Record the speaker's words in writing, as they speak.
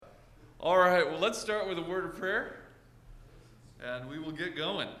All right, well, let's start with a word of prayer, and we will get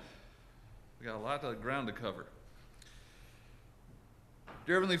going. We got a lot of ground to cover.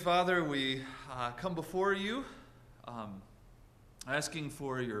 Dear Heavenly Father, we come before you, asking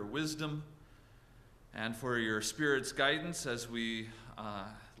for your wisdom and for your Spirit's guidance as we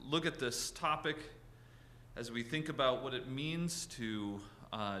look at this topic, as we think about what it means to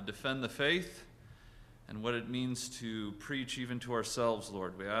defend the faith, and what it means to preach even to ourselves,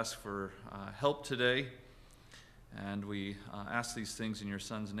 Lord. We ask for help today, and we ask these things in your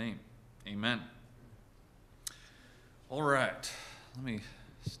Son's name. Amen. All right, let me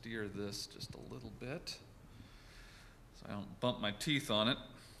steer this just a little bit so I don't bump my teeth on it.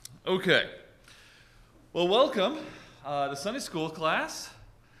 Okay. Well, welcome to Sunday school class.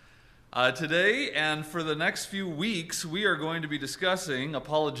 Today and for the next few weeks, we are going to be discussing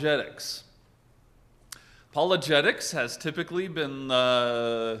apologetics. Apologetics has typically been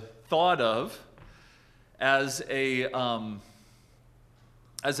thought of as an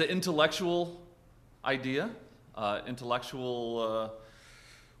intellectual idea, intellectual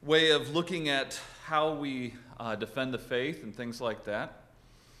way of looking at how we defend the faith and things like that.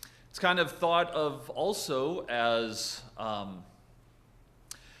 It's kind of thought of also as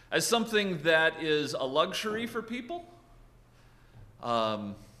something that is a luxury for people.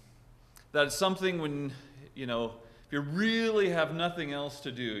 That is something when if you really have nothing else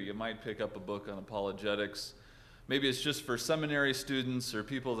to do, you might pick up a book on apologetics. Maybe it's just for seminary students or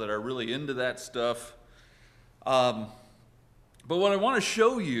people that are really into that stuff. But what I want to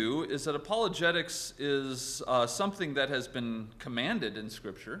show you is that apologetics is something that has been commanded in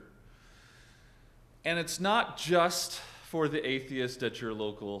Scripture. And it's not just for the atheist at your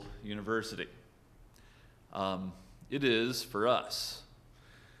local university. It is for us.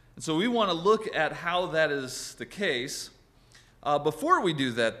 And so we want to look at how that is the case. Before we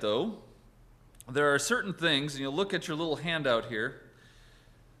do that, though, there are certain things, and you'll look at your little handout here.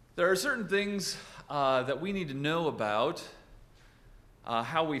 There are certain things that we need to know about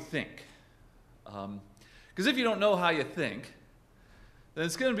how we think. Because if you don't know how you think, then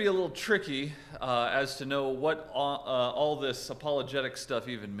it's going to be a little tricky as to know what all this apologetic stuff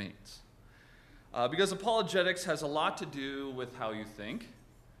even means. Because apologetics has a lot to do with how you think.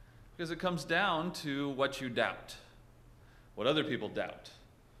 Because it comes down to what you doubt, what other people doubt,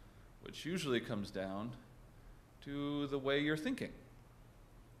 which usually comes down to the way you're thinking.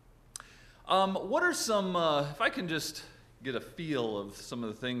 What are some, if I can just get a feel of some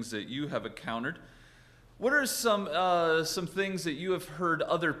of the things that you have encountered, what are some things that you have heard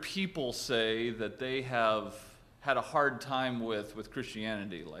other people say that they have had a hard time with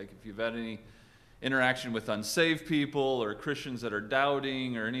Christianity? Like if you've had any interaction with unsaved people or Christians that are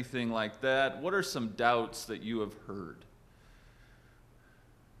doubting or anything like that, what are some doubts that you have heard?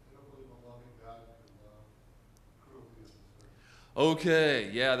 I don't believe a loving God and cruelty is necessary. Okay,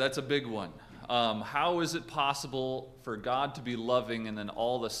 yeah, that's a big one. How is it possible for God to be loving and then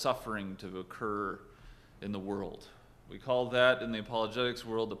all the suffering to occur in the world? We call that in the apologetics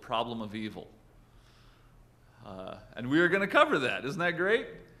world the problem of evil. And we are going to cover that. Isn't that great?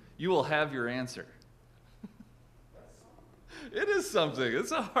 You will have your answer. It is something.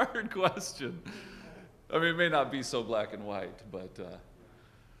 It's a hard question. I mean, it may not be so black and white, but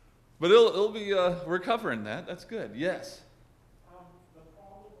it'll be. We're covering that. That's good. Yes. The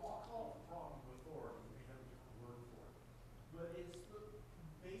problem, I'll call it the problem of authority. We have a different word for it, but it's the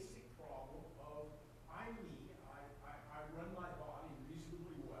basic problem of I'm me. I run my body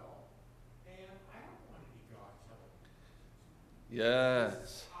reasonably well, and I don't want to be God telling me. Yes.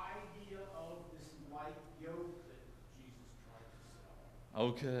 This idea of this light yoke that Jesus tried to sell.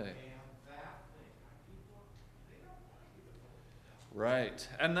 Okay. And that thing, people, they don't like it. Right.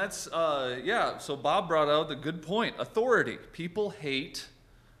 And that's, so Bob brought out a good point. Authority. People hate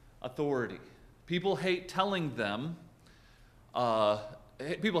authority. People hate telling them,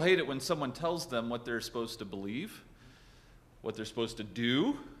 people hate it when someone tells them what they're supposed to believe, what they're supposed to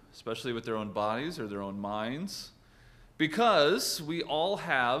do, especially with their own bodies or their own minds. Because we all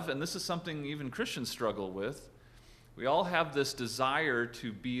have, and this is something even Christians struggle with, we all have this desire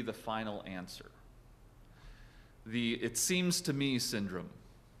to be the final answer. The "it seems to me" syndrome.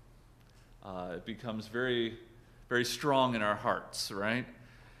 It becomes very, very strong in our hearts, right?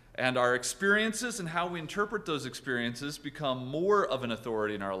 And our experiences and how we interpret those experiences become more of an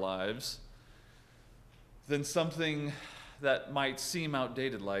authority in our lives than something that might seem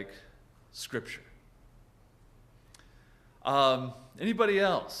outdated like Scripture. Anybody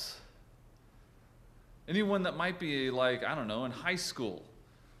else? Anyone that might be like, I don't know, in high school?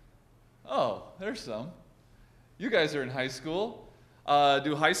 Oh, there's some. You guys are in high school.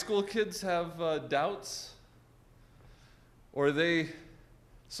 Do high school kids have doubts? Or are they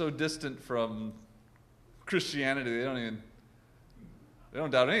so distant from Christianity they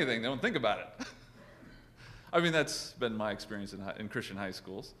don't doubt anything, they don't think about it? I mean, that's been my experience in Christian high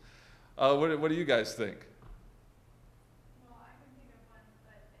schools. What do you guys think? Well, I can think of one,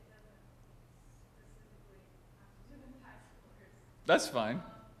 but it doesn't specifically have to do with high schoolers. That's fine.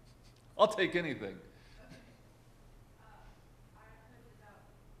 I'll take anything. I've heard about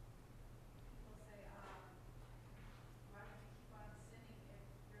people say, why would you keep on sinning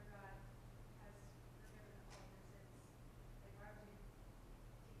if your God has forgiven all your sins? Like, why would you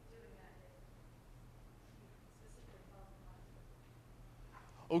keep doing that if he specifically tells them not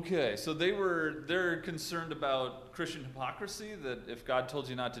to? Okay, so they're concerned about Christian hypocrisy, that if God told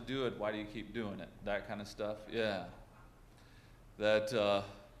you not to do it, why do you keep doing it? That kind of stuff. Yeah. That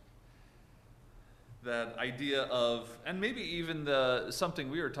idea of, and maybe even something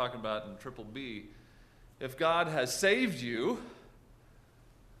we were talking about in Triple B, if God has saved you,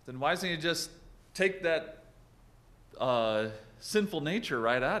 then why doesn't he just take that sinful nature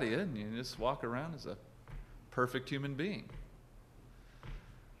right out of you and you just walk around as a perfect human being?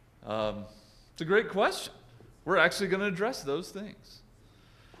 It's a great question. We're actually going to address those things.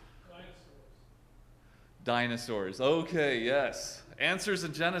 Dinosaurs. Okay, yes. Answers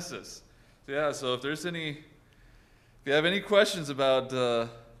in Genesis. Yeah, so if you have any questions about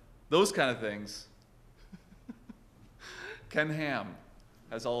those kind of things, Ken Ham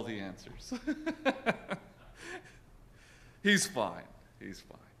has all the answers. He's fine.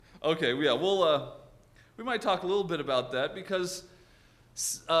 Okay, we might talk a little bit about that because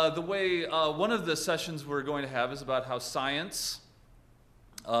the way one of the sessions we're going to have is about how science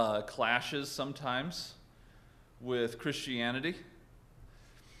clashes sometimes with Christianity.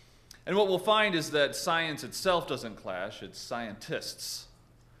 And what we'll find is that science itself doesn't clash, it's scientists,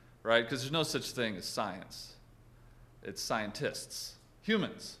 right? Because there's no such thing as science. It's scientists,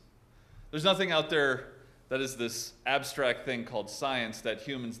 humans. There's nothing out there that is this abstract thing called science that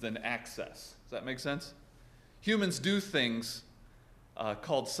humans then access. Does that make sense? Humans do things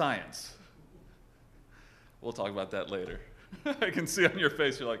called science. We'll talk about that later. I can see on your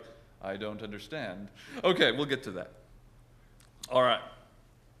face you're like, I don't understand. Okay, we'll get to that. All right.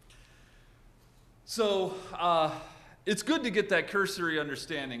 So it's good to get that cursory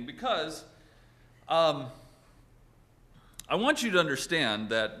understanding because I want you to understand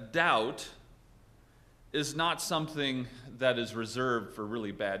that doubt is not something that is reserved for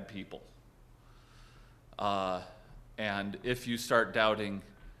really bad people. And if you start doubting,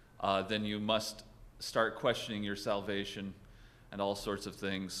 then you must start questioning your salvation and all sorts of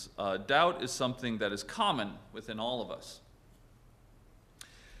things. Doubt is something that is common within all of us.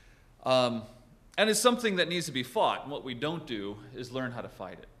 And it's something that needs to be fought. And what we don't do is learn how to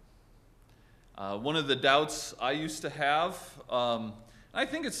fight it. One of the doubts I used to have, I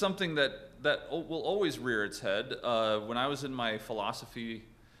think it's something that will always rear its head. When I was in my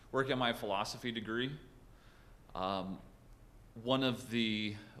working on my philosophy degree, one of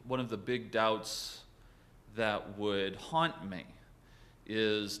the big doubts that would haunt me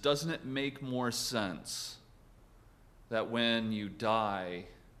is, doesn't it make more sense that when you die,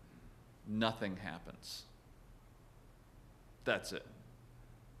 nothing happens? That's it.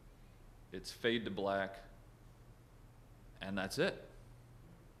 It's fade to black, and that's it.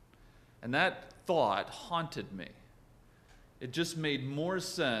 And that thought haunted me. It just made more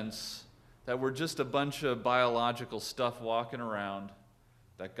sense that we're just a bunch of biological stuff walking around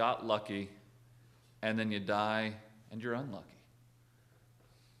that got lucky, and then you die and you're unlucky.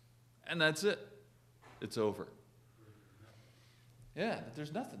 And that's it. It's over. Yeah,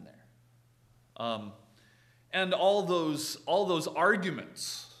 there's nothing there. And all those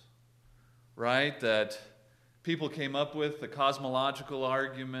arguments, right, that people came up with, the cosmological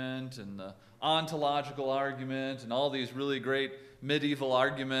argument and the ontological argument and all these really great medieval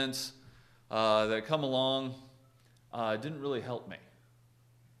arguments that come along, didn't really help me.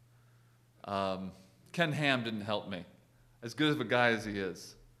 Ken Ham didn't help me, as good of a guy as he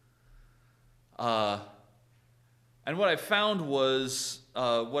is. And what I found was,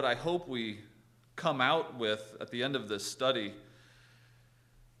 what I hope we come out with at the end of this study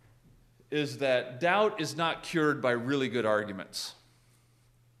is that doubt is not cured by really good arguments.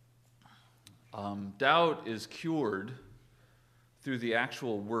 Doubt is cured through the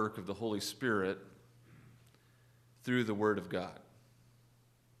actual work of the Holy Spirit through the Word of God.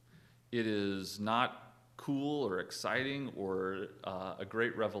 It is not cool or exciting or a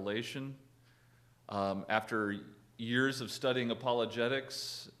great revelation. After years of studying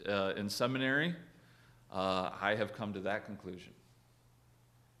apologetics in seminary, I have come to that conclusion.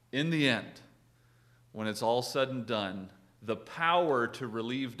 in the end, when it's all said and done, the power to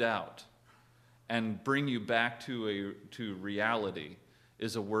relieve doubt and bring you back to reality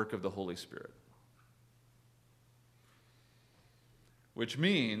is a work of the Holy Spirit. Which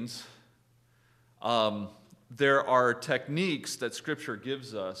means there are techniques that Scripture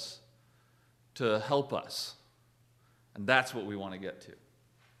gives us to help us. And that's what we want to get to.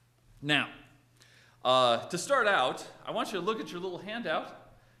 Now, to start out, I want you to look at your little handout,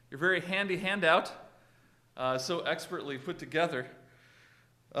 your very handy handout, so expertly put together.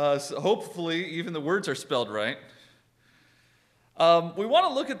 So hopefully even the words are spelled right. We want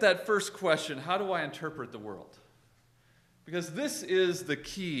to look at that first question, how do I interpret the world? Because this is the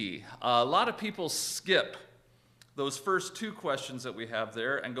key. A lot of people skip those first two questions that we have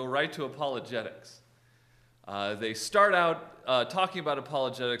there and go right to apologetics. They start out talking about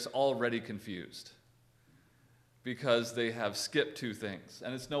apologetics already confused because they have skipped two things.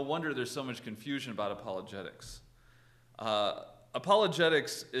 And it's no wonder there's so much confusion about apologetics.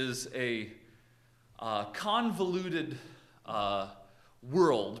 Apologetics is a convoluted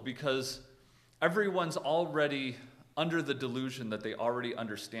world because everyone's already under the delusion that they already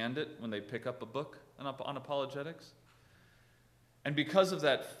understand it when they pick up a book on apologetics. And because of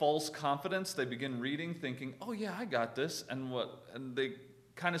that false confidence, they begin reading thinking, oh yeah, I got this, and they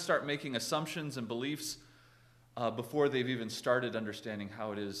kind of start making assumptions and beliefs before they've even started understanding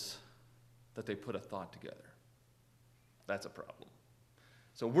how it is that they put a thought together. That's a problem.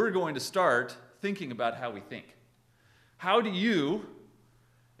 So we're going to start thinking about how we think. How do you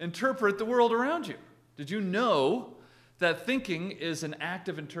interpret the world around you? Did you know that thinking is an act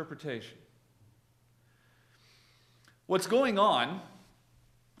of interpretation? What's going on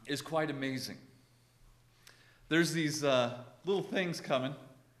is quite amazing. There's these little things coming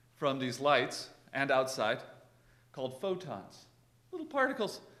from these lights and outside called photons, little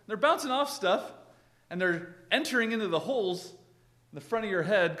particles. They're bouncing off stuff, and they're entering into the holes in the front of your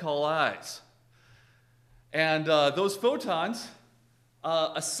head called eyes. And those photons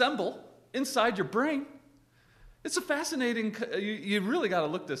assemble inside your brain. It's a fascinating, you really got to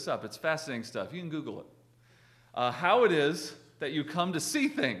look this up. It's fascinating stuff. You can Google it. How it is that you come to see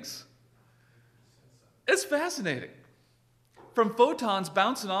things. It's fascinating. From photons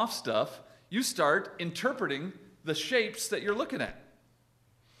bouncing off stuff, you start interpreting the shapes that you're looking at.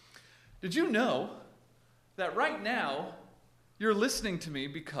 Did you know that right now you're listening to me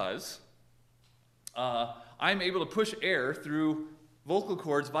because I'm able to push air through vocal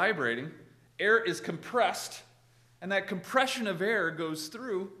cords vibrating. Air is compressed, and that compression of air goes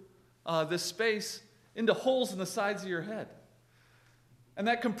through this space into holes in the sides of your head. And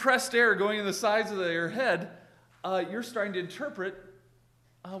that compressed air going in the sides of your head, you're starting to interpret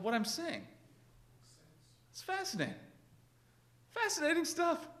what I'm saying. It's fascinating. Fascinating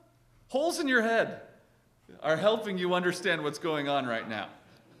stuff. Holes in your head are helping you understand what's going on right now.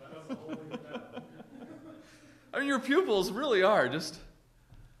 I mean, your pupils really are just,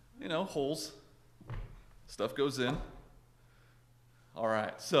 holes. Stuff goes in. All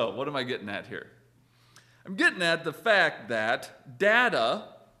right, so what am I getting at here? I'm getting at the fact that data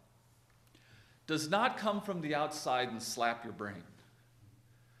does not come from the outside and slap your brain.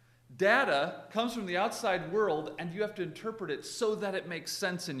 Data comes from the outside world, and you have to interpret it so that it makes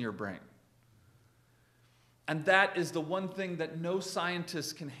sense in your brain. And that is the one thing that no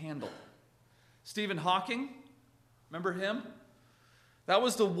scientist can handle. Stephen Hawking, remember him? That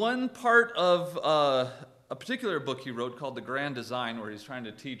was the one part of a particular book he wrote called The Grand Design, where he's trying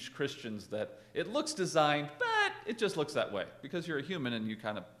to teach Christians that it looks designed, but it just looks that way because you're a human and you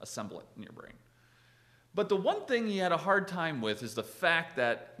kind of assemble it in your brain. But the one thing he had a hard time with is the fact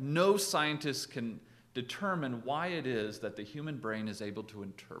that no scientist can determine why it is that the human brain is able to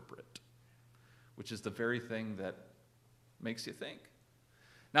interpret, which is the very thing that makes you think.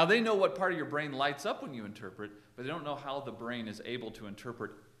 Now, they know what part of your brain lights up when you interpret, but they don't know how the brain is able to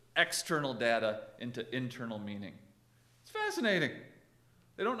interpret external data into internal meaning. It's fascinating.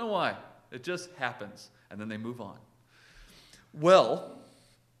 They don't know why. It just happens, and then they move on. Well,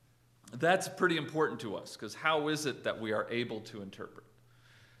 that's pretty important to us, because how is it that we are able to interpret?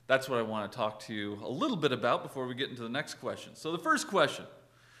 That's what I want to talk to you a little bit about before we get into the next question. So the first question,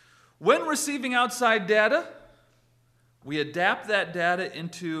 when receiving outside data, we adapt that data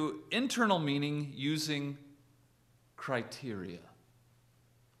into internal meaning using criteria.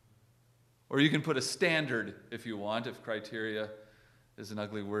 Or you can put a standard if you want, if criteria is an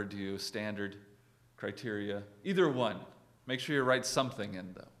ugly word to you, standard, criteria, either one. Make sure you write something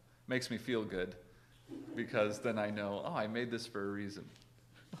in, though. Makes me feel good, because then I know, I made this for a reason.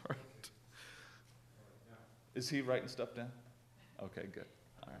 All right. Is he writing stuff down? Okay, good.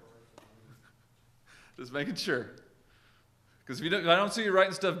 All right. Just making sure. Because if I don't see you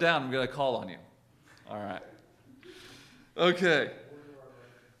writing stuff down, I'm going to call on you. All right. Okay.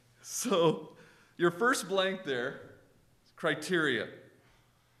 So your first blank there is criteria.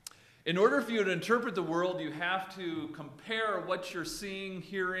 In order for you to interpret the world, you have to compare what you're seeing,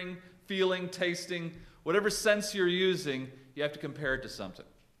 hearing, feeling, tasting, whatever sense you're using, you have to compare it to something.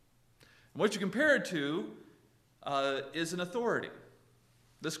 And what you compare it to is an authority.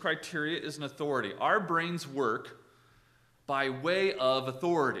 This criteria is an authority. Our brains work by way of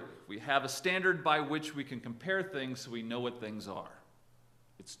authority. We have a standard by which we can compare things so we know what things are.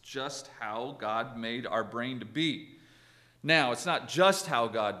 It's just how God made our brain to be. Now, it's not just how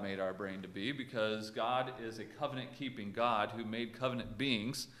God made our brain to be, because God is a covenant-keeping God who made covenant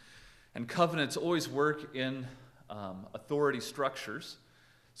beings, and covenants always work in authority structures,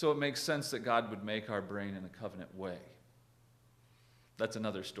 so it makes sense that God would make our brain in a covenant way. That's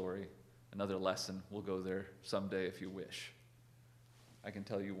another story, another lesson. We'll go there someday if you wish. I can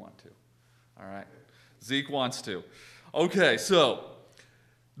tell you want to. All right? Zeke wants to. Okay, so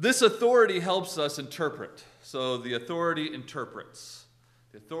this authority helps us interpret. So the authority interprets.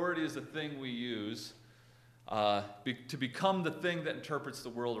 The authority is the thing we use to become the thing that interprets the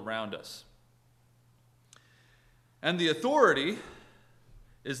world around us. And the authority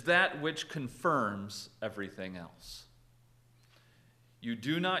is that which confirms everything else. You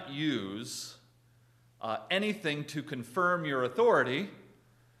do not use anything to confirm your authority,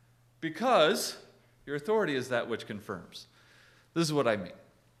 because your authority is that which confirms. This is what I mean.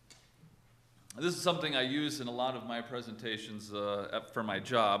 This is something I use in a lot of my presentations for my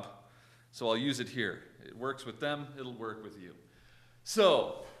job, so I'll use it here. It works with them, it'll work with you.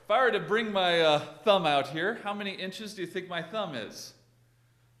 So, if I were to bring my thumb out here, how many inches do you think my thumb is?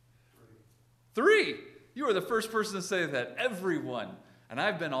 3. You are the first person to say that. Everyone, and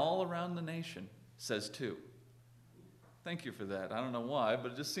I've been all around the nation, says 2. Thank you for that. I don't know why,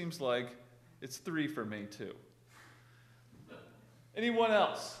 but it just seems like it's 3 for me too. Anyone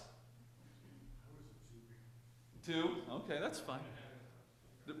else? 2? Okay, that's fine.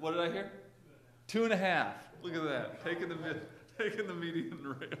 What did I hear? 2.5. Look at that. Taking the median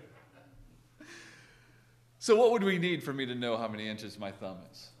rail. So what would we need for me to know how many inches my thumb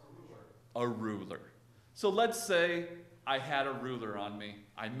is? A ruler. So let's say I had a ruler on me.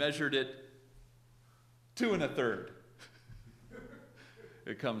 I measured it 2 1/3.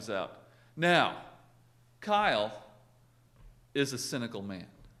 It comes out. Now, Kyle is a cynical man.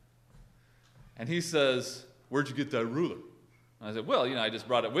 And he says, "Where'd you get that ruler?" And I said, "Well, I just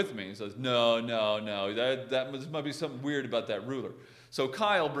brought it with me." He says, No, there must be something weird about that ruler. So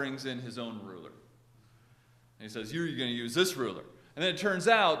Kyle brings in his own ruler. And he says, "You're going to use this ruler." And then it turns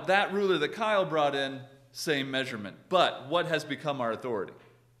out that ruler that Kyle brought in, same measurement. But what has become our authority?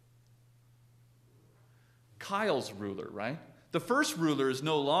 Kyle's ruler, right? The first ruler is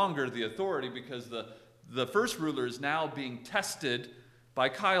no longer the authority, because the first ruler is now being tested by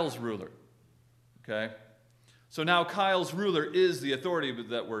Kyle's ruler. Okay? So now Kyle's ruler is the authority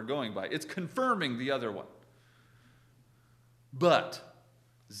that we're going by. It's confirming the other one. But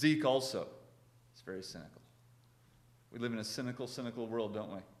Zeke also is very cynical. We live in a cynical world,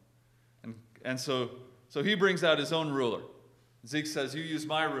 don't we? And so he brings out his own ruler. Zeke says, "You use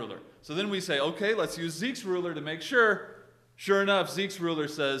my ruler." So then we say, okay, let's use Zeke's ruler to make sure. Sure enough, Zeke's ruler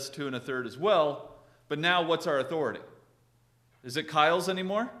says 2 1/3 as well. But now what's our authority? Is it Kyle's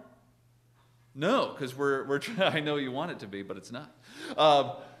anymore? No, because I know you want it to be, but it's not.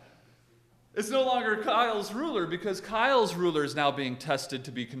 It's no longer Kyle's ruler, because Kyle's ruler is now being tested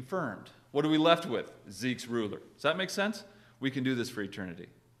to be confirmed. What are we left with? Zeke's ruler. Does that make sense? We can do this for eternity.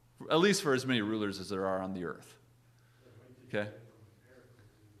 At least for as many rulers as there are on the earth. Okay?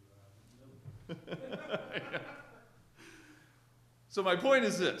 So my point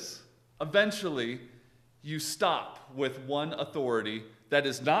is this. Eventually, you stop with one authority that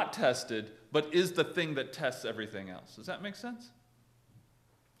is not tested, but is the thing that tests everything else. Does that make sense?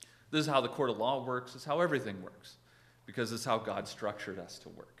 This is how the court of law works. This is how everything works, because it's how God structured us to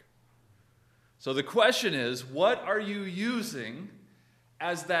work. So the question is, what are you using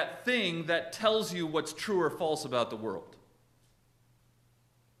as that thing that tells you what's true or false about the world?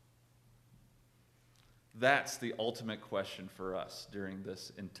 That's the ultimate question for us during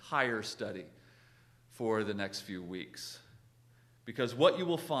this entire study for the next few weeks. Because what you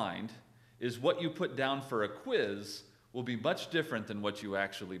will find is what you put down for a quiz will be much different than what you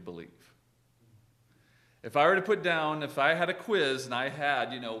actually believe. If I were to put down, if I had a quiz and I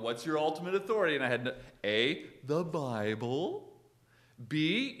had, what's your ultimate authority? And I had A, the Bible,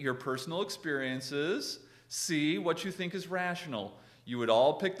 B, your personal experiences, C, what you think is rational. you would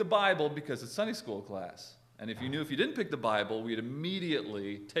all pick the Bible because it's Sunday school class. And if you knew if you didn't pick the Bible, we'd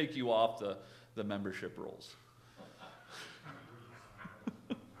immediately take you off the membership rolls.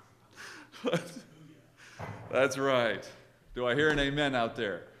 That's right. Do I hear an amen out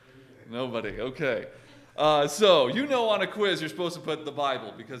there? Nobody. Okay. So you know on a quiz you're supposed to put the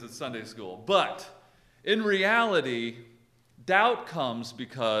Bible because it's Sunday school. But in reality, doubt comes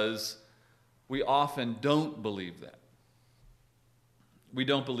because we often don't believe that. We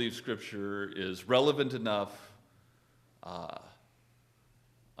don't believe Scripture is relevant enough,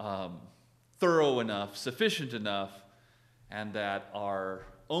 thorough enough, sufficient enough, and that our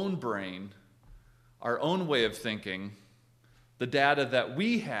own brain, our own way of thinking, the data that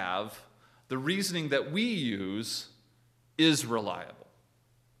we have, the reasoning that we use is reliable,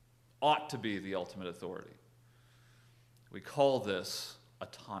 ought to be the ultimate authority. We call this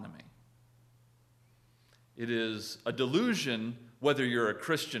autonomy. It is a delusion whether you're a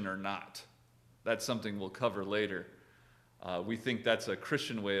Christian or not. That's something we'll cover later. We think that's a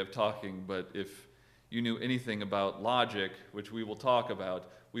Christian way of talking, but if you knew anything about logic, which we will talk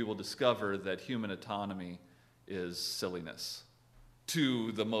about, we will discover that human autonomy is silliness.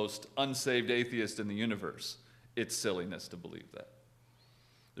 To the most unsaved atheist in the universe, it's silliness to believe that.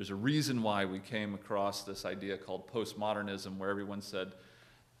 There's a reason why we came across this idea called postmodernism, where everyone said,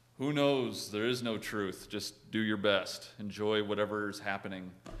 who knows, there is no truth, just do your best, enjoy whatever is happening.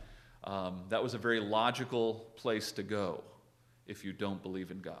 That was a very logical place to go if you don't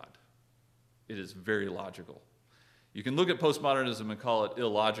believe in God. It is very logical. You can look at postmodernism and call it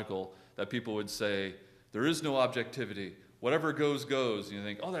illogical, that people would say, there is no objectivity, whatever goes, goes. And you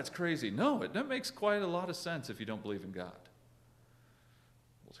think, oh, that's crazy. No, that makes quite a lot of sense if you don't believe in God.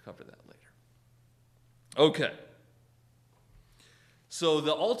 We'll cover that later. Okay. So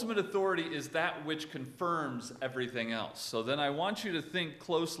the ultimate authority is that which confirms everything else. So then I want you to think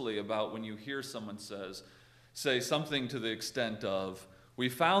closely about when you hear someone say something to the extent of, we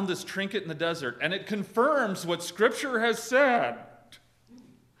found this trinket in the desert and it confirms what Scripture has said.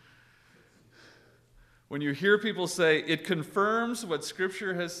 When you hear people say, it confirms what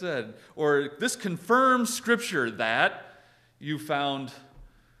Scripture has said, or this confirms Scripture that you found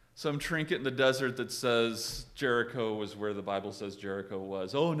some trinket in the desert that says Jericho was where the Bible says Jericho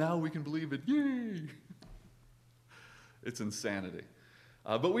was. Oh, now we can believe it. Yay! It's insanity.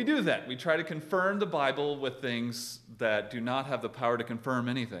 But we do that. We try to confirm the Bible with things that do not have the power to confirm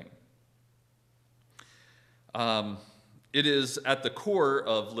anything. It is at the core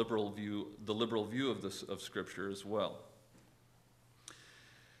of the liberal view of Scripture as well.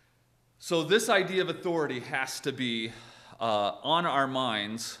 So this idea of authority has to be on our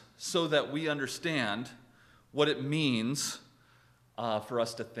minds so that we understand what it means for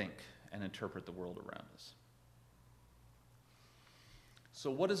us to think and interpret the world around us. So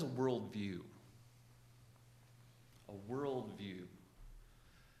what is a worldview? A worldview.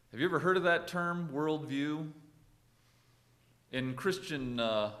 Have you ever heard of that term, worldview? In Christian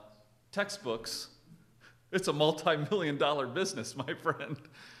textbooks, it's a multi-million-dollar business, my friend.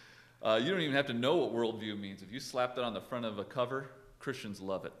 You don't even have to know what worldview means. If you slap that on the front of a cover, Christians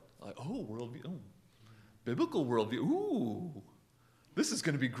love it. Like, oh, worldview, oh, biblical worldview, ooh, this is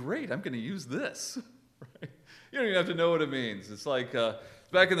going to be great. I'm going to use this. Right? You don't even have to know what it means. It's like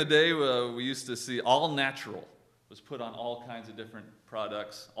back in the day, we used to see all natural was put on all kinds of different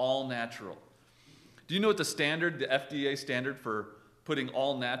products, all natural. Do you know what the FDA standard for putting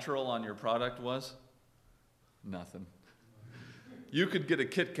all natural on your product was? Nothing. You could get a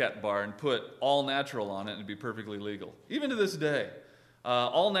Kit Kat bar and put all natural on it and it'd be perfectly legal. Even to this day.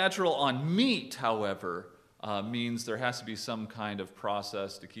 All natural on meat, however, means there has to be some kind of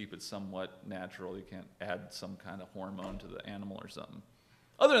process to keep it somewhat natural. You can't add some kind of hormone to the animal or something.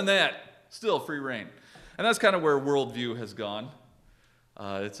 Other than that, still free reign. And that's kind of where worldview has gone.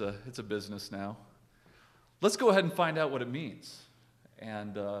 It's a business now. Let's go ahead and find out what it means.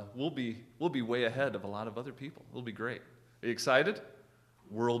 And we'll be way ahead of a lot of other people. It'll be great. Are you excited?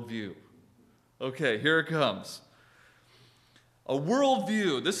 Worldview. Okay, here it comes. A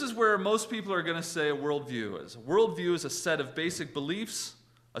worldview. This is where most people are going to say a worldview is. A worldview is a set of basic beliefs,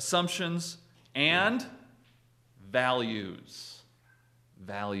 assumptions, and values.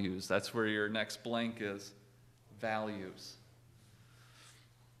 Values. That's where your next blank is. Values.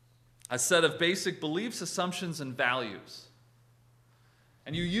 A set of basic beliefs, assumptions, and values.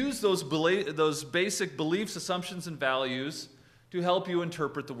 And you use those basic beliefs, assumptions, and values to help you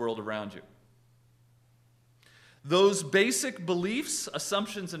interpret the world around you. Those basic beliefs,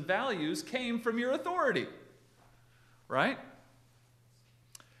 assumptions, and values came from your authority, right?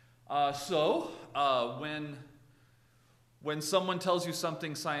 When when someone tells you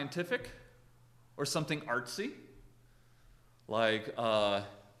something scientific or something artsy, like,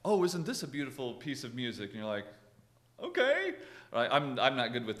 oh, isn't this a beautiful piece of music? And you're like, okay. Right? I'm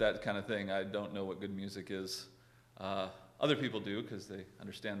not good with that kind of thing. I don't know what good music is. Other people do because they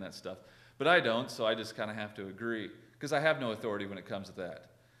understand that stuff. But I don't, so I just kind of have to agree because I have no authority when it comes to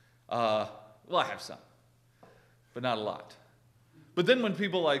that. Well, I have some, but not a lot. But then when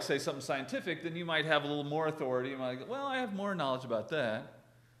people like say something scientific, then you might have a little more authority. You might go, well, I have more knowledge about that.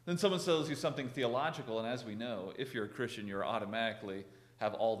 Then someone tells you something theological, and as we know, if you're a Christian, you automatically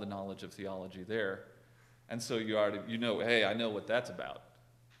have all the knowledge of theology there. And so you know, hey, I know what that's about.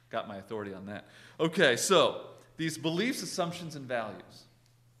 Got my authority on that. Okay, so these beliefs, assumptions, and values.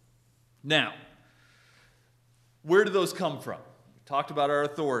 Now, where do those come from? We talked about our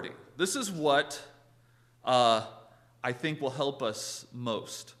authority. This is what I think will help us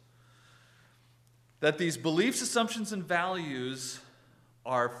most. That these beliefs, assumptions, and values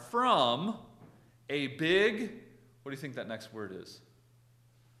are from a big, what do you think that next word is?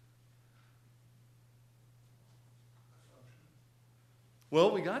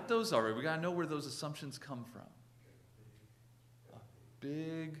 Well, we got those already. We got to know where those assumptions come from. A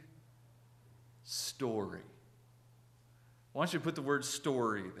big story. I want you to put the word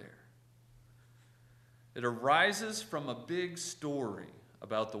story there. It arises from a big story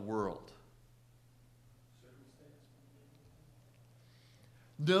about the world.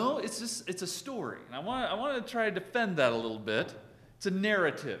 No, it's a story. And I want to try to defend that a little bit. It's a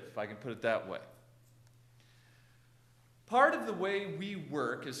narrative, if I can put it that way. Part of the way we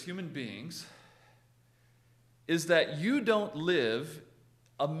work as human beings is that you don't live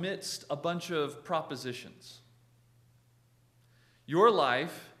amidst a bunch of propositions. Your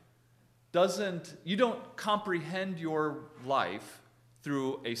life you don't comprehend your life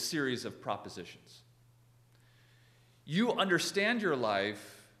through a series of propositions. You understand your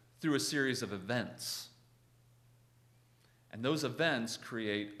life through a series of events. And those events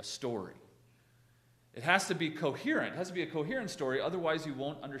create a story. It has to be coherent. It has to be a coherent story, otherwise you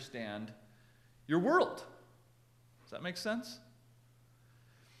won't understand your world. Does that make sense?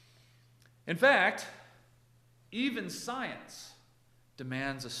 In fact, even science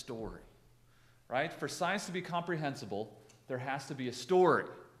demands a story. Right? For science to be comprehensible, there has to be a story.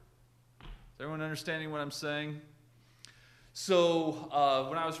 Is everyone understanding what I'm saying? So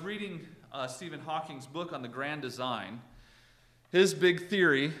when I was reading Stephen Hawking's book on the grand design, his big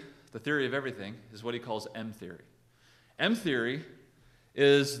theory, the theory of everything, is what he calls M theory. M theory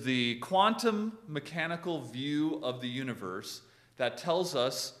is the quantum mechanical view of the universe that tells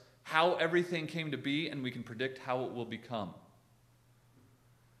us how everything came to be, and we can predict how it will become.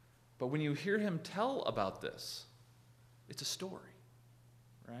 But when you hear him tell about this, it's a story,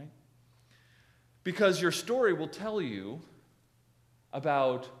 right? Because your story will tell you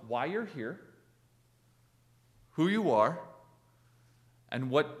about why you're here, who you are,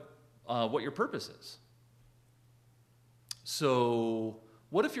 and what your purpose is. So,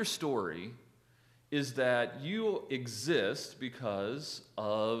 what if your story is that you exist because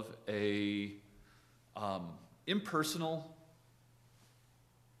of a impersonal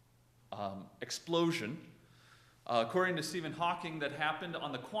explosion, according to Stephen Hawking, that happened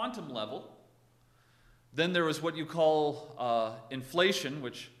on the quantum level? Then there was what you call inflation,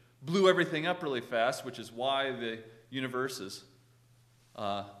 which blew everything up really fast, which is why the universe is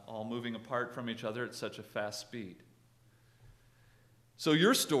all moving apart from each other at such a fast speed. So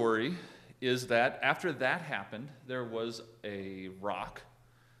your story is that after that happened, there was a rock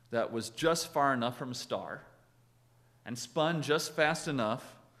that was just far enough from a star and spun just fast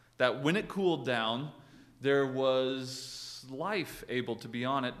enough that when it cooled down, there was life able to be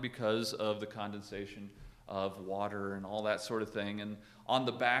on it because of the condensation of water and all that sort of thing. And on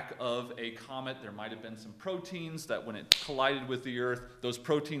the back of a comet, there might have been some proteins that when it collided with the Earth, those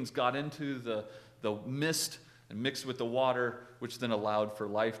proteins got into the mist and mixed with the water, which then allowed for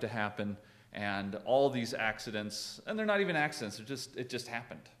life to happen. And all these accidents, and they're not even accidents, it just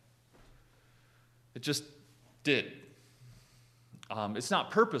happened. It just did. It's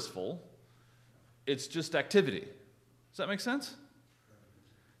not purposeful, it's just activity. Does that make sense?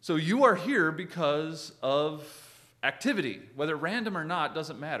 So you are here because of activity. Whether random or not,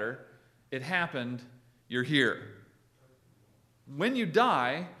 doesn't matter. It happened, you're here. When you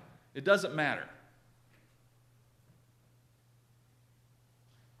die, it doesn't matter.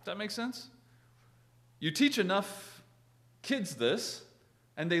 Does that make sense? You teach enough kids this,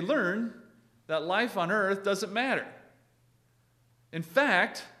 and they learn that life on earth doesn't matter. In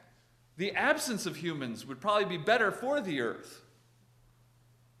fact, the absence of humans would probably be better for the earth.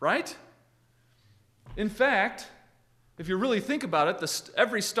 Right? In fact, If you really think about it,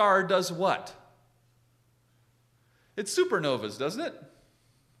 every star does what? It's supernovas, doesn't it?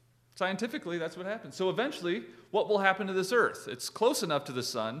 Scientifically, that's what happens. So eventually, what will happen to this Earth? It's close enough to the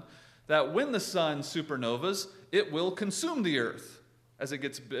sun that when the sun supernovas, it will consume the Earth as it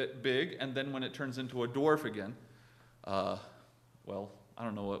gets big, and then when it turns into a dwarf again, well, I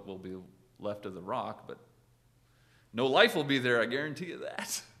don't know what will be left of the rock, but no life will be there, I guarantee you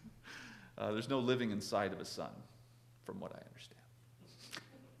that. There's no living inside of a sun, from what I understand.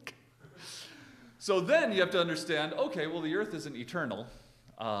 So then you have to understand, okay, well, the Earth isn't eternal.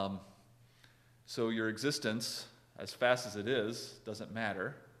 So your existence, as fast as it is, doesn't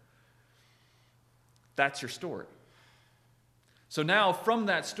matter. That's your story. So now, from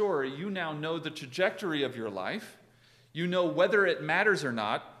that story, you now know the trajectory of your life. You know whether it matters or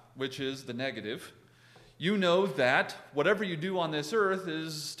not, which is the negative. You know that whatever you do on this earth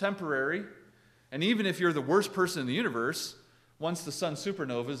is temporary. And even if you're the worst person in the universe, once the sun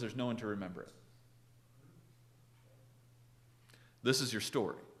supernovas, there's no one to remember it. This is your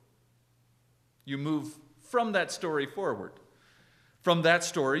story. You move from that story forward. From that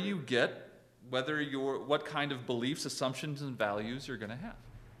story, you get what kind of beliefs, assumptions, and values you're going to have.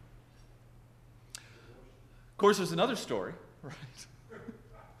 Of course, there's another story, right?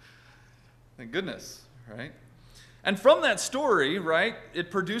 Thank goodness, right? And from that story, right,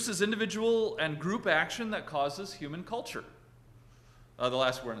 it produces individual and group action that causes human culture. The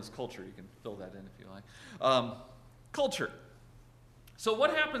last word is culture. You can fill that in if you like. Culture. So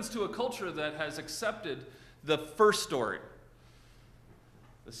what happens to a culture that has accepted the first story?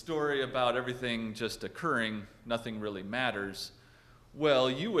 The story about everything just occurring, nothing really matters. Well,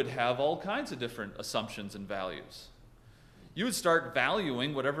 you would have all kinds of different assumptions and values. You would start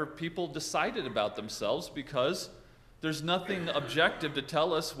valuing whatever people decided about themselves because there's nothing objective to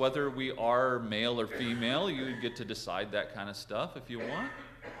tell us whether we are male or female. You would get to decide that kind of stuff if you want.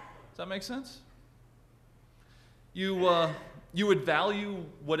 Does that make sense? You would value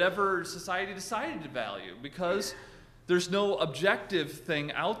whatever society decided to value because there's no objective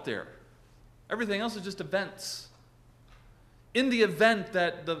thing out there. Everything else is just events. In the event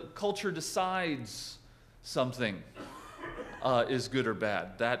that the culture decides something is good or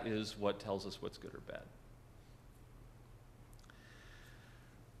bad, that is what tells us what's good or bad.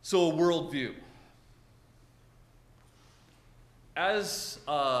 So a worldview. As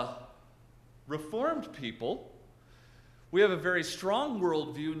Reformed people, we have a very strong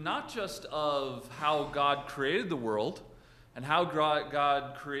worldview, not just of how God created the world and how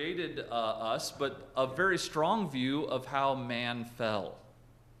God created us, but a very strong view of how man fell.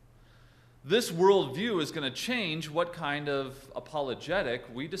 This worldview is going to change what kind of apologetic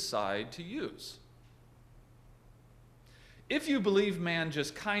we decide to use. If you believe man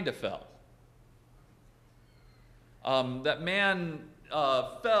just kind of fell, that man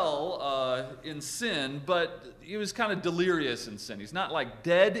fell in sin, but he was kind of delirious in sin. He's not like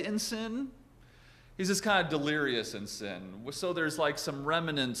dead in sin. He's just kind of delirious in sin. So there's like some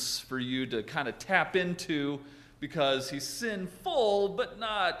remnants for you to kind of tap into because he's sinful, but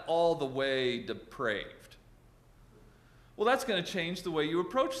not all the way depraved. Well, that's going to change the way you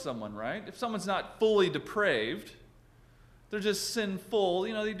approach someone, right? If someone's not fully depraved, they're just sinful.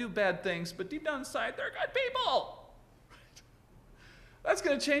 You know, they do bad things, but deep down inside, they're good people. That's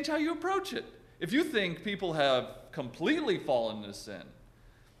going to change how you approach it. If you think people have completely fallen into sin,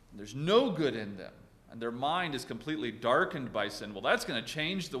 there's no good in them, and their mind is completely darkened by sin, well, that's going to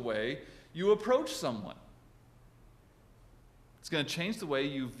change the way you approach someone. It's going to change the way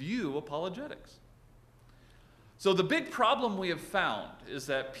you view apologetics. So the big problem we have found is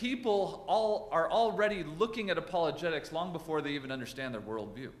that people are already looking at apologetics long before they even understand their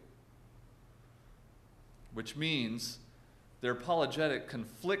worldview, which means their apologetic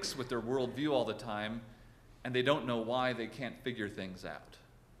conflicts with their worldview all the time, and they don't know why they can't figure things out.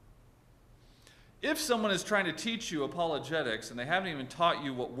 If someone is trying to teach you apologetics and they haven't even taught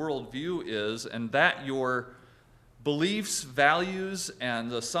you what worldview is, and that your beliefs, values,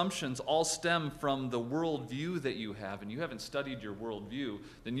 and assumptions all stem from the worldview that you have, and you haven't studied your worldview,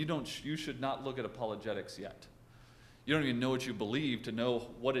 then you should not look at apologetics yet. You don't even know what you believe to know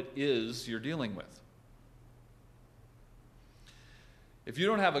what it is you're dealing with. If you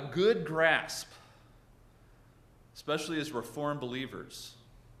don't have a good grasp, especially as Reformed believers,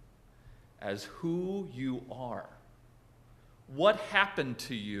 as who you are, what happened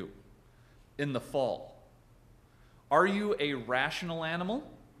to you in the fall? Are you a rational animal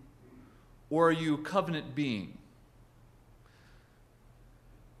or are you a covenant being?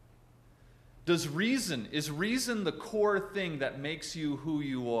 Is reason the core thing that makes you who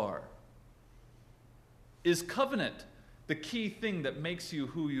you are? Is covenant the key thing that makes you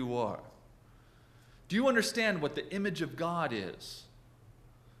who you are? Do you understand what the image of God is?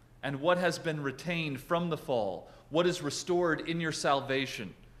 And what has been retained from the fall? What is restored in your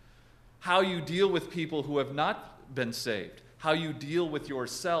salvation? How you deal with people who have not been saved? How you deal with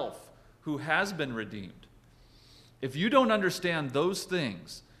yourself who has been redeemed? If you don't understand those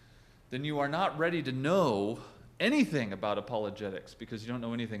things, then you are not ready to know anything about apologetics because you don't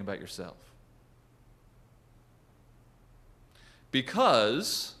know anything about yourself.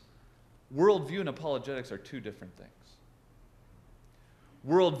 Because worldview and apologetics are two different things.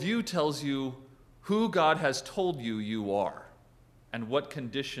 Worldview tells you who God has told you you are and what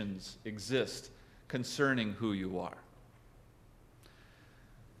conditions exist concerning who you are.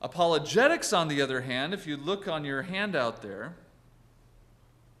 Apologetics, on the other hand, if you look on your handout there,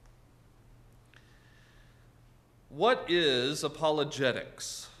 what is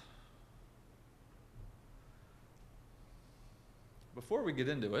apologetics? Before we get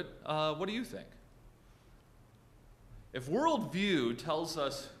into it, what do you think? If worldview tells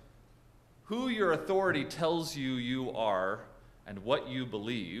us who your authority tells you you are and what you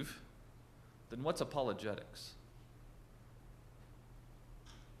believe, then what's apologetics?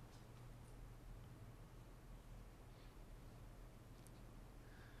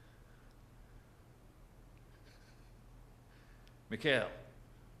 Mikhail,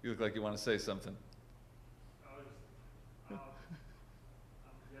 you look like you want to say something. I'm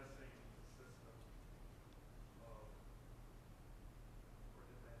guessing the system for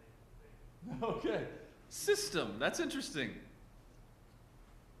demanding things. Okay. System, that's interesting.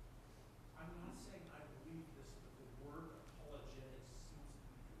 I'm not saying I believe this, but the word apologetics seems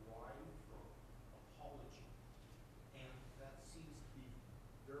to be derived from apology. And that seems to be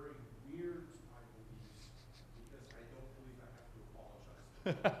very weird to my beliefs because I don't believe I have to apologize.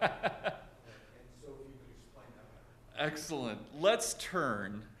 And so if you could explain that better. Excellent. Let's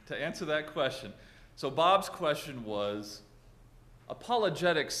turn to answer that question. So Bob's question was,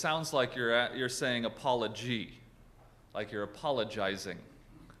 apologetics sounds like you're saying apology, like you're apologizing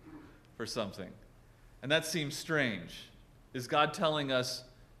for something. And that seems strange. Is God telling us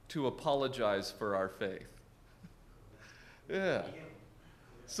to apologize for our faith? Yeah.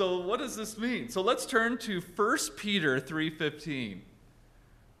 So what does this mean? So let's turn to 1 Peter 3:15.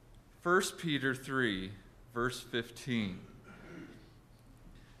 1 Peter 3, verse 15.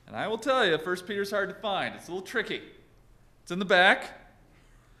 And I will tell you, 1 Peter's hard to find. It's a little tricky. It's in the back.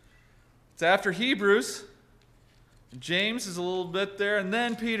 It's after Hebrews. James is a little bit there, and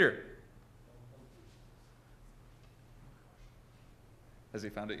then Peter. Has he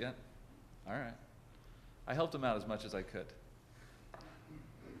found it yet? All right. I helped him out as much as I could.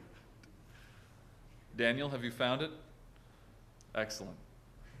 Daniel, have you found it? Excellent.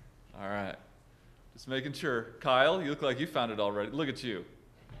 All right. Just making sure. Kyle, you look like you found it already. Look at you.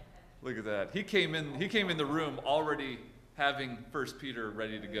 Look at that. He came in the room already having 1 Peter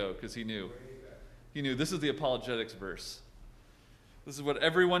ready to go because he knew this is the apologetics verse. This is what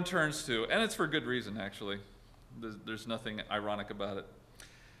everyone turns to, and it's for good reason, actually. There's nothing ironic about it.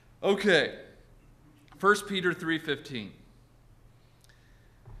 Okay. 1 Peter 3:15.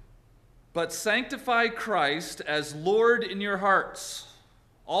 But sanctify Christ as Lord in your hearts,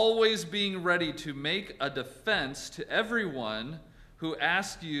 always being ready to make a defense to everyone who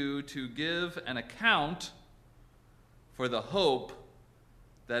asks you to give an account for the hope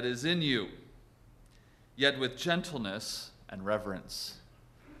that is in you, yet with gentleness and reverence.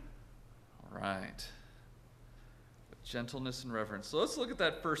 All right. With gentleness and reverence. So let's look at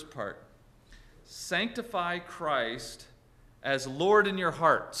that first part. Sanctify Christ as Lord in your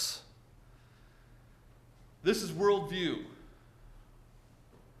hearts. This is worldview.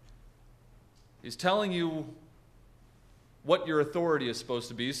 He's telling you what your authority is supposed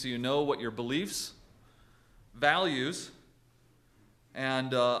to be so you know what your beliefs, values,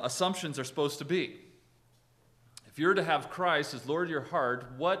 and assumptions are supposed to be. If you're to have Christ as Lord of your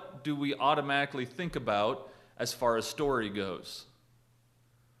heart, what do we automatically think about as far as story goes?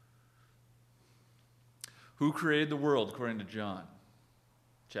 Who created the world according to John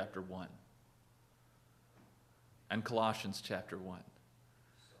chapter 1 and Colossians chapter 1?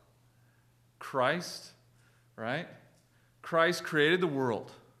 Christ, right? Christ created the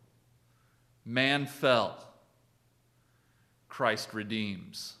world. Man fell. Christ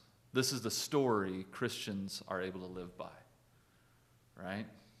redeems. This is the story Christians are able to live by, right?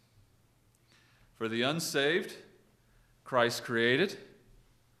 For the unsaved, Christ created.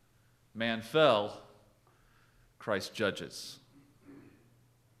 Man fell. Christ judges.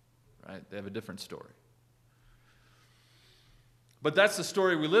 Right? They have a different story. But that's the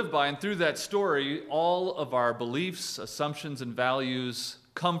story we live by, and through that story, all of our beliefs, assumptions, and values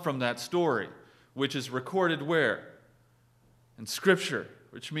come from that story, which is recorded where? In Scripture,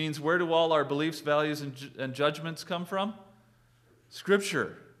 which means where do all our beliefs, values, and judgments come from?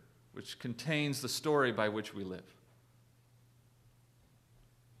 Scripture, which contains the story by which we live.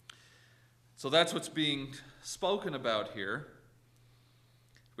 So that's what's being spoken about here.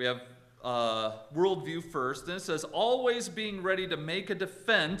 We have worldview first. Then it says, always being ready to make a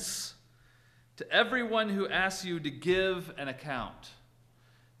defense to everyone who asks you to give an account.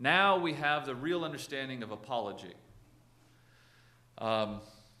 Now we have the real understanding of apology.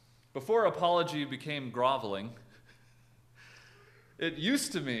 Before apology became groveling, it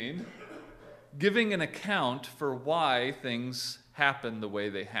used to mean giving an account for why things happened the way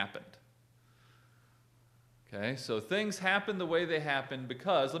they happened. Okay, so things happen the way they happen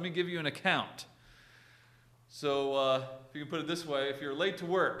because, let me give you an account. So, if you can put it this way, if you're late to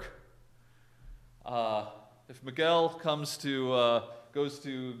work, if Miguel goes to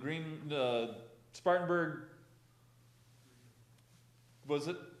Spartanburg, was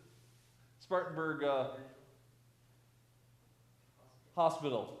it? Spartanburg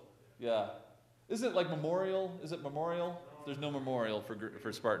Hospital, yeah. Is it like Memorial? Is it Memorial? There's no memorial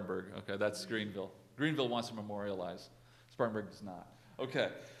for Spartanburg. Okay, that's Greenville. Greenville wants to memorialize. Spartanburg does not. Okay,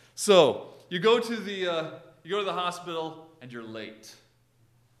 so you go to the hospital and you're late.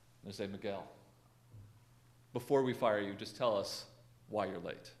 They say, Miguel, before we fire you, just tell us why you're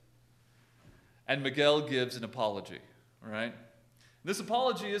late. And Miguel gives an apology. All right. This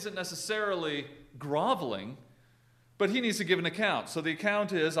apology isn't necessarily groveling, but he needs to give an account. So the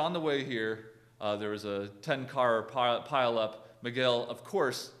account is, on the way here, there was a 10-car pile-up. Miguel, of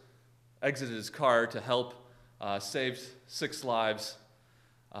course, exited his car to help, saved 6 lives,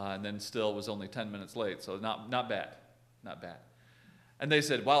 and then still was only 10 minutes late. So not bad, not bad. And they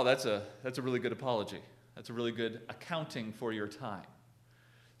said, wow, that's a really good apology. That's a really good accounting for your time.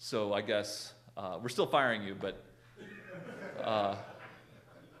 So I guess we're still firing you, but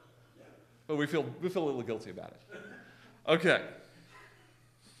we feel a little guilty about it. Okay.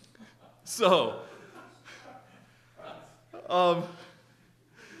 So,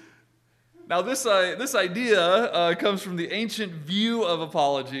 now this idea comes from the ancient view of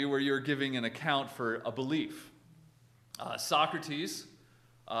apology, where you're giving an account for a belief. Socrates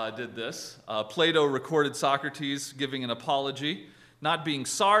did this. Plato recorded Socrates giving an apology, not being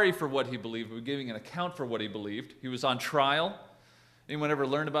sorry for what he believed, but giving an account for what he believed. He was on trial. Anyone ever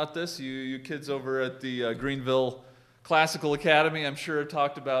learned about this? You kids over at the Greenville Classical Academy, I'm sure, have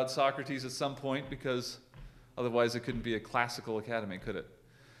talked about Socrates at some point, because otherwise it couldn't be a classical academy, could it?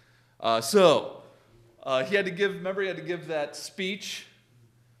 He had to give that speech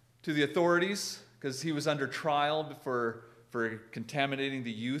to the authorities because he was under trial for contaminating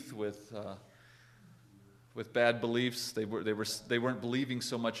the youth with bad beliefs. They weren't believing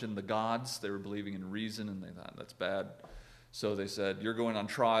so much in the gods; they were believing in reason, and they thought that's bad. So they said, "You're going on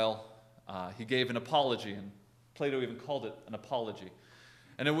trial." He gave an apology, and Plato even called it an apology.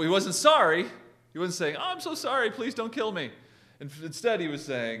 And he wasn't sorry. He wasn't saying, "Oh, I'm so sorry. Please don't kill me." Instead, he was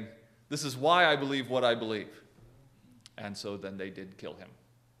saying, "This is why I believe what I believe." And so then they did kill him.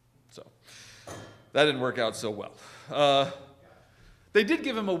 So that didn't work out so well. They did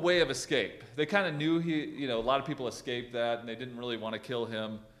give him a way of escape. They kind of knew a lot of people escaped that, and they didn't really want to kill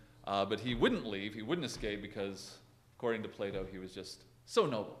him. But he wouldn't leave. He wouldn't escape because, according to Plato, he was just so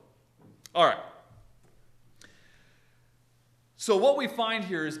noble. All right. So what we find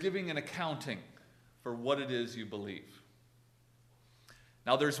here is giving an accounting for what it is you believe.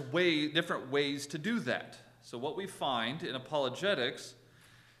 Now, there's different ways to do that. So what we find in apologetics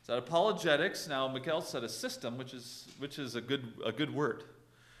is that apologetics, now Miguel said a system, which is a good word.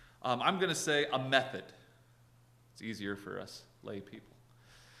 I'm going to say a method. It's easier for us lay people.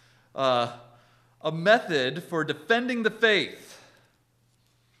 A method for defending the faith.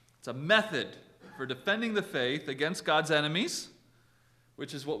 It's a method for defending the faith against God's enemies,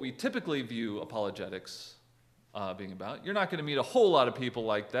 which is what we typically view apologetics being about. You're not going to meet a whole lot of people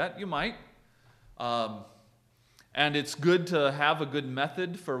like that. You might. And it's good to have a good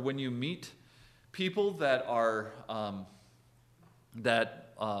method for when you meet people that are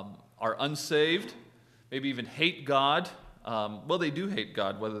unsaved, maybe even hate God. Well, they do hate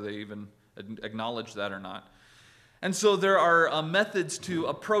God, whether they even acknowledge that or not. And so there are methods to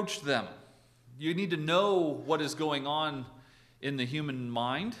approach them. You need to know what is going on in the human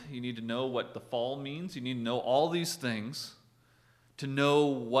mind. You need to know what the fall means. You need to know all these things to know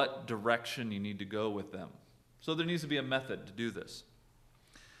what direction you need to go with them. So there needs to be a method to do this.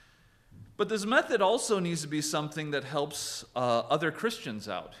 But this method also needs to be something that helps other Christians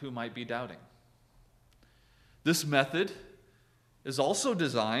out who might be doubting. This method is also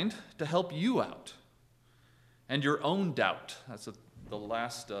designed to help you out and your own doubt. That's the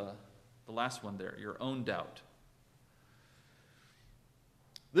last one there, your own doubt.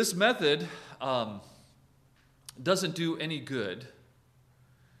 This method doesn't do any good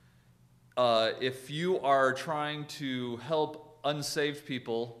if you are trying to help unsaved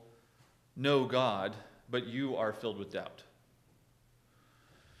people know God, but you are filled with doubt.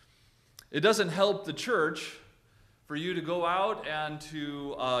 It doesn't help the church for you to go out and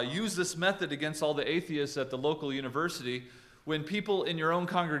to use this method against all the atheists at the local university when people in your own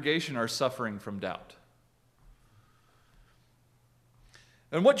congregation are suffering from doubt.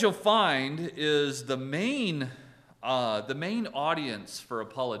 And what you'll find is the main audience for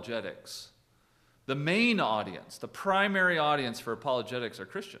apologetics, the main audience, the primary audience for apologetics are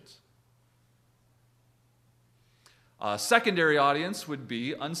Christians. Secondary audience would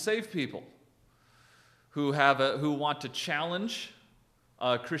be unsaved people who want to challenge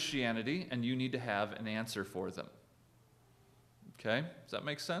Christianity, and you need to have an answer for them. Okay, does that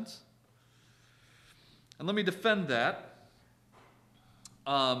make sense? And let me defend that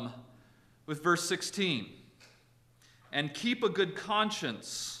with verse 16. And keep a good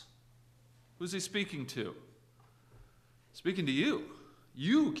conscience. Who's he speaking to? Speaking to you.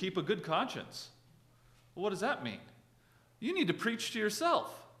 You keep a good conscience. Well, what does that mean? You need to preach to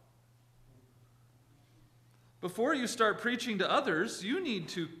yourself. Before you start preaching to others, you need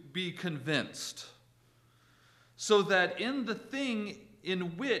to be convinced, so that in the thing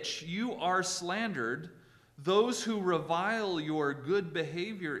in which you are slandered, those who revile your good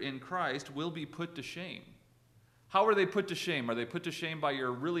behavior in Christ will be put to shame. How are they put to shame? Are they put to shame by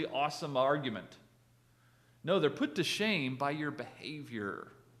your really awesome argument? No, they're put to shame by your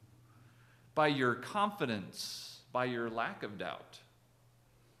behavior, by your confidence, by your lack of doubt.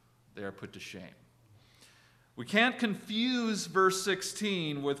 They are put to shame. We can't confuse verse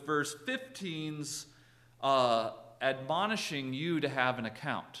 16 with verse 15's admonishing you to have an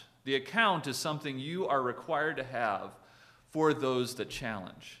account. The account is something you are required to have for those that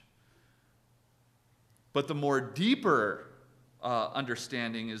challenge. But the more deeper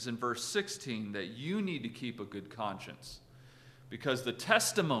understanding is in verse 16, that you need to keep a good conscience, because the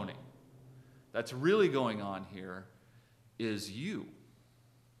testimony that's really going on here is you,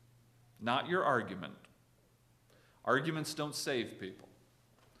 not your argument. Arguments don't save people.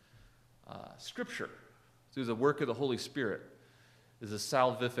 Scripture, through the work of the Holy Spirit, is a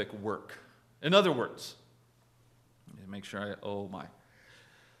salvific work. In other words, make sure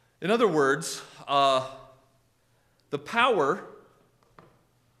In other words, the power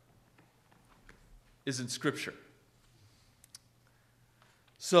is in Scripture.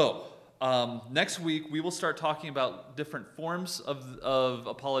 So, next week we will start talking about different forms of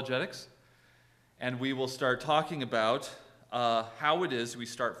apologetics, and we will start talking about how it is we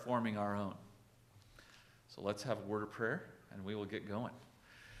start forming our own. So let's have a word of prayer, and we will get going.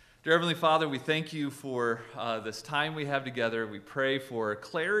 Dear Heavenly Father, we thank you for this time we have together. We pray for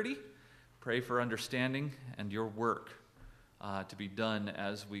clarity, pray for understanding, and your work to be done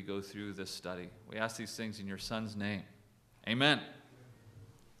as we go through this study. We ask these things in your Son's name. Amen.